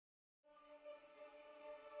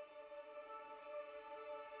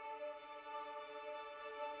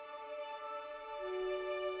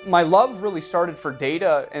My love really started for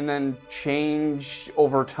data and then changed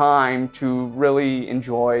over time to really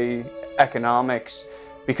enjoy economics.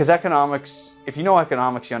 Because economics, if you know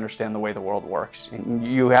economics, you understand the way the world works. And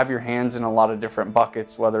you have your hands in a lot of different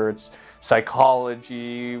buckets, whether it's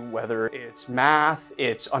psychology, whether it's math,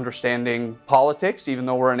 it's understanding politics. Even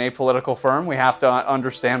though we're an apolitical firm, we have to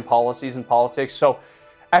understand policies and politics. So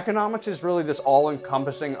economics is really this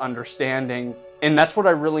all-encompassing understanding, and that's what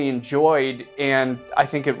I really enjoyed, and I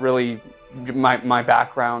think it really, my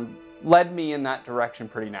background led me in that direction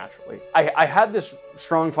pretty naturally. I had this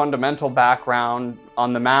strong fundamental background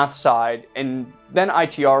on the math side, and then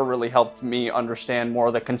ITR really helped me understand more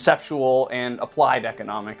of the conceptual and applied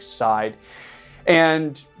economics side.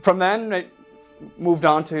 And from then, I moved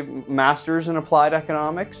on to master's in applied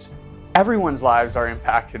economics. Everyone's lives are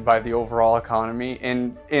impacted by the overall economy,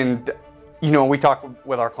 and you know, we talk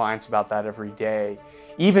with our clients about that every day.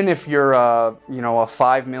 Even if you're a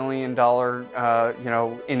 $5 million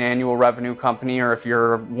in annual revenue company, or if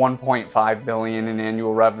you're 1.5 billion in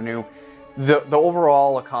annual revenue, the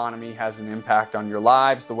overall economy has an impact on your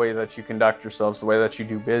lives, the way that you conduct yourselves, the way that you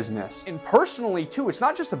do business. And personally too, it's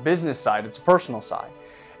not just a business side, it's a personal side.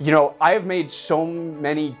 You know, I have made so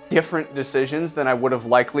many different decisions than I would have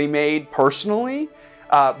likely made personally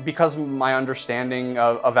because of my understanding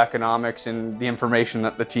of economics and the information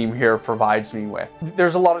that the team here provides me with.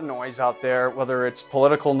 There's a lot of noise out there, whether it's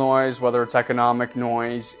political noise, whether it's economic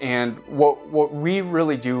noise, and what we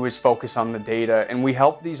really do is focus on the data, and we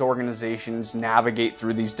help these organizations navigate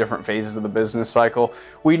through these different phases of the business cycle.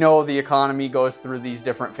 We know the economy goes through these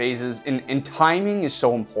different phases, and timing is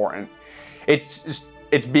so important.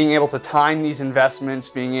 It's being able to time these investments,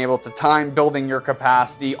 being able to time building your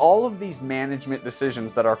capacity, all of these management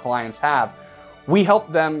decisions that our clients have. We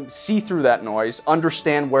help them see through that noise,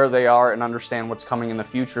 understand where they are, and understand what's coming in the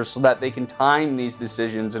future so that they can time these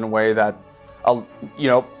decisions in a way that,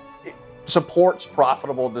 supports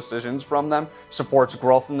profitable decisions from them, supports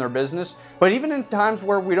growth in their business. But even in times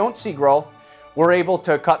where we don't see growth, we're able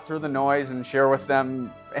to cut through the noise and share with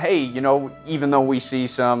them, hey, even though we see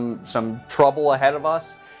some trouble ahead of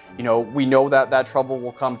us, we know that trouble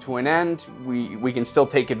will come to an end. We can still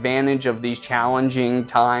take advantage of these challenging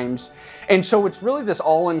times. And so it's really this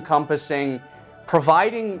all-encompassing,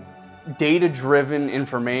 providing data-driven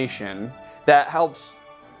information that helps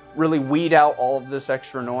really weed out all of this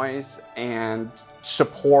extra noise and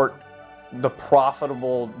support the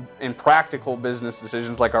profitable and practical business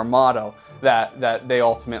decisions, like our motto, that they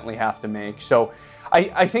ultimately have to make. So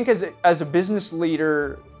I think as a business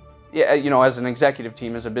leader, as an executive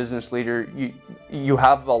team, as a business leader, you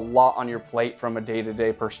have a lot on your plate from a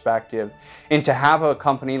day-to-day perspective. And to have a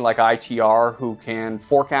company like ITR who can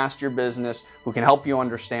forecast your business, who can help you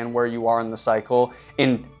understand where you are in the cycle,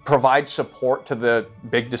 and provide support to the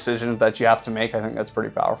big decisions that you have to make, I think that's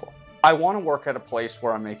pretty powerful. I want to work at a place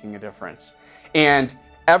where I'm making a difference. And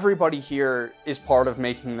everybody here is part of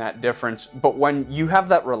making that difference. But when you have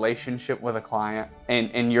that relationship with a client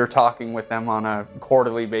and you're talking with them on a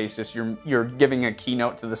quarterly basis, you're giving a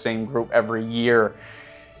keynote to the same group every year,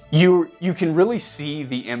 you can really see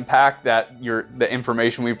the impact that the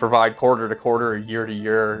information we provide quarter to quarter or year to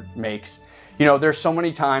year makes. There's so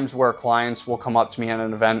many times where clients will come up to me at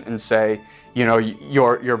an event and say,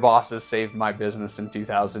 your bosses saved my business in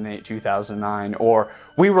 2008, 2009, or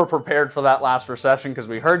we were prepared for that last recession because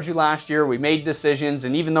we heard you last year, we made decisions,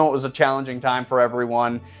 and even though it was a challenging time for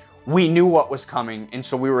everyone, we knew what was coming, and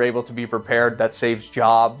so we were able to be prepared. That saves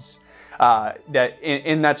jobs,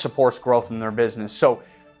 that supports growth in their business. So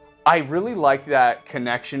I really like that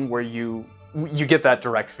connection where you get that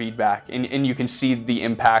direct feedback and you can see the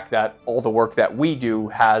impact that all the work that we do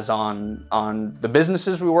has on the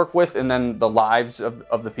businesses we work with and then the lives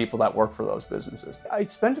of the people that work for those businesses. I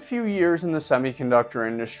spent a few years in the semiconductor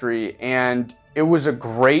industry, and it was a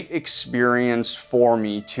great experience for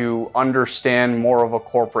me to understand more of a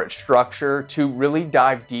corporate structure, to really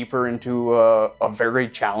dive deeper into a very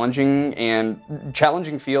challenging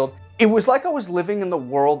field. It was like I was living in the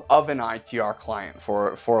world of an ITR client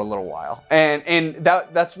for a little while. And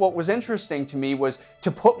that's what was interesting to me, was to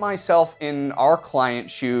put myself in our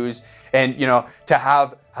client's shoes and, to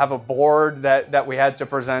have a board that we had to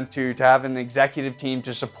present to have an executive team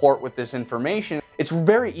to support with this information. It's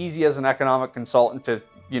very easy as an economic consultant to,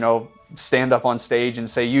 stand up on stage and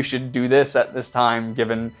say, you should do this at this time,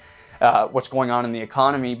 given what's going on in the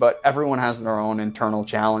economy, but everyone has their own internal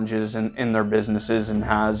challenges in their businesses and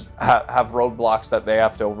have roadblocks that they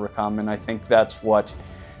have to overcome. And I think that's what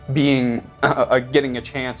getting a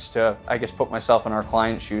chance to, put myself in our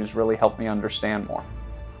client's shoes really helped me understand more.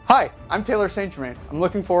 Hi, I'm Taylor St. Germain. I'm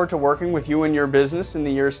looking forward to working with you and your business in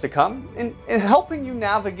the years to come and helping you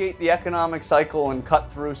navigate the economic cycle and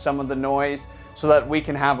cut through some of the noise so that we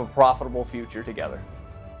can have a profitable future together.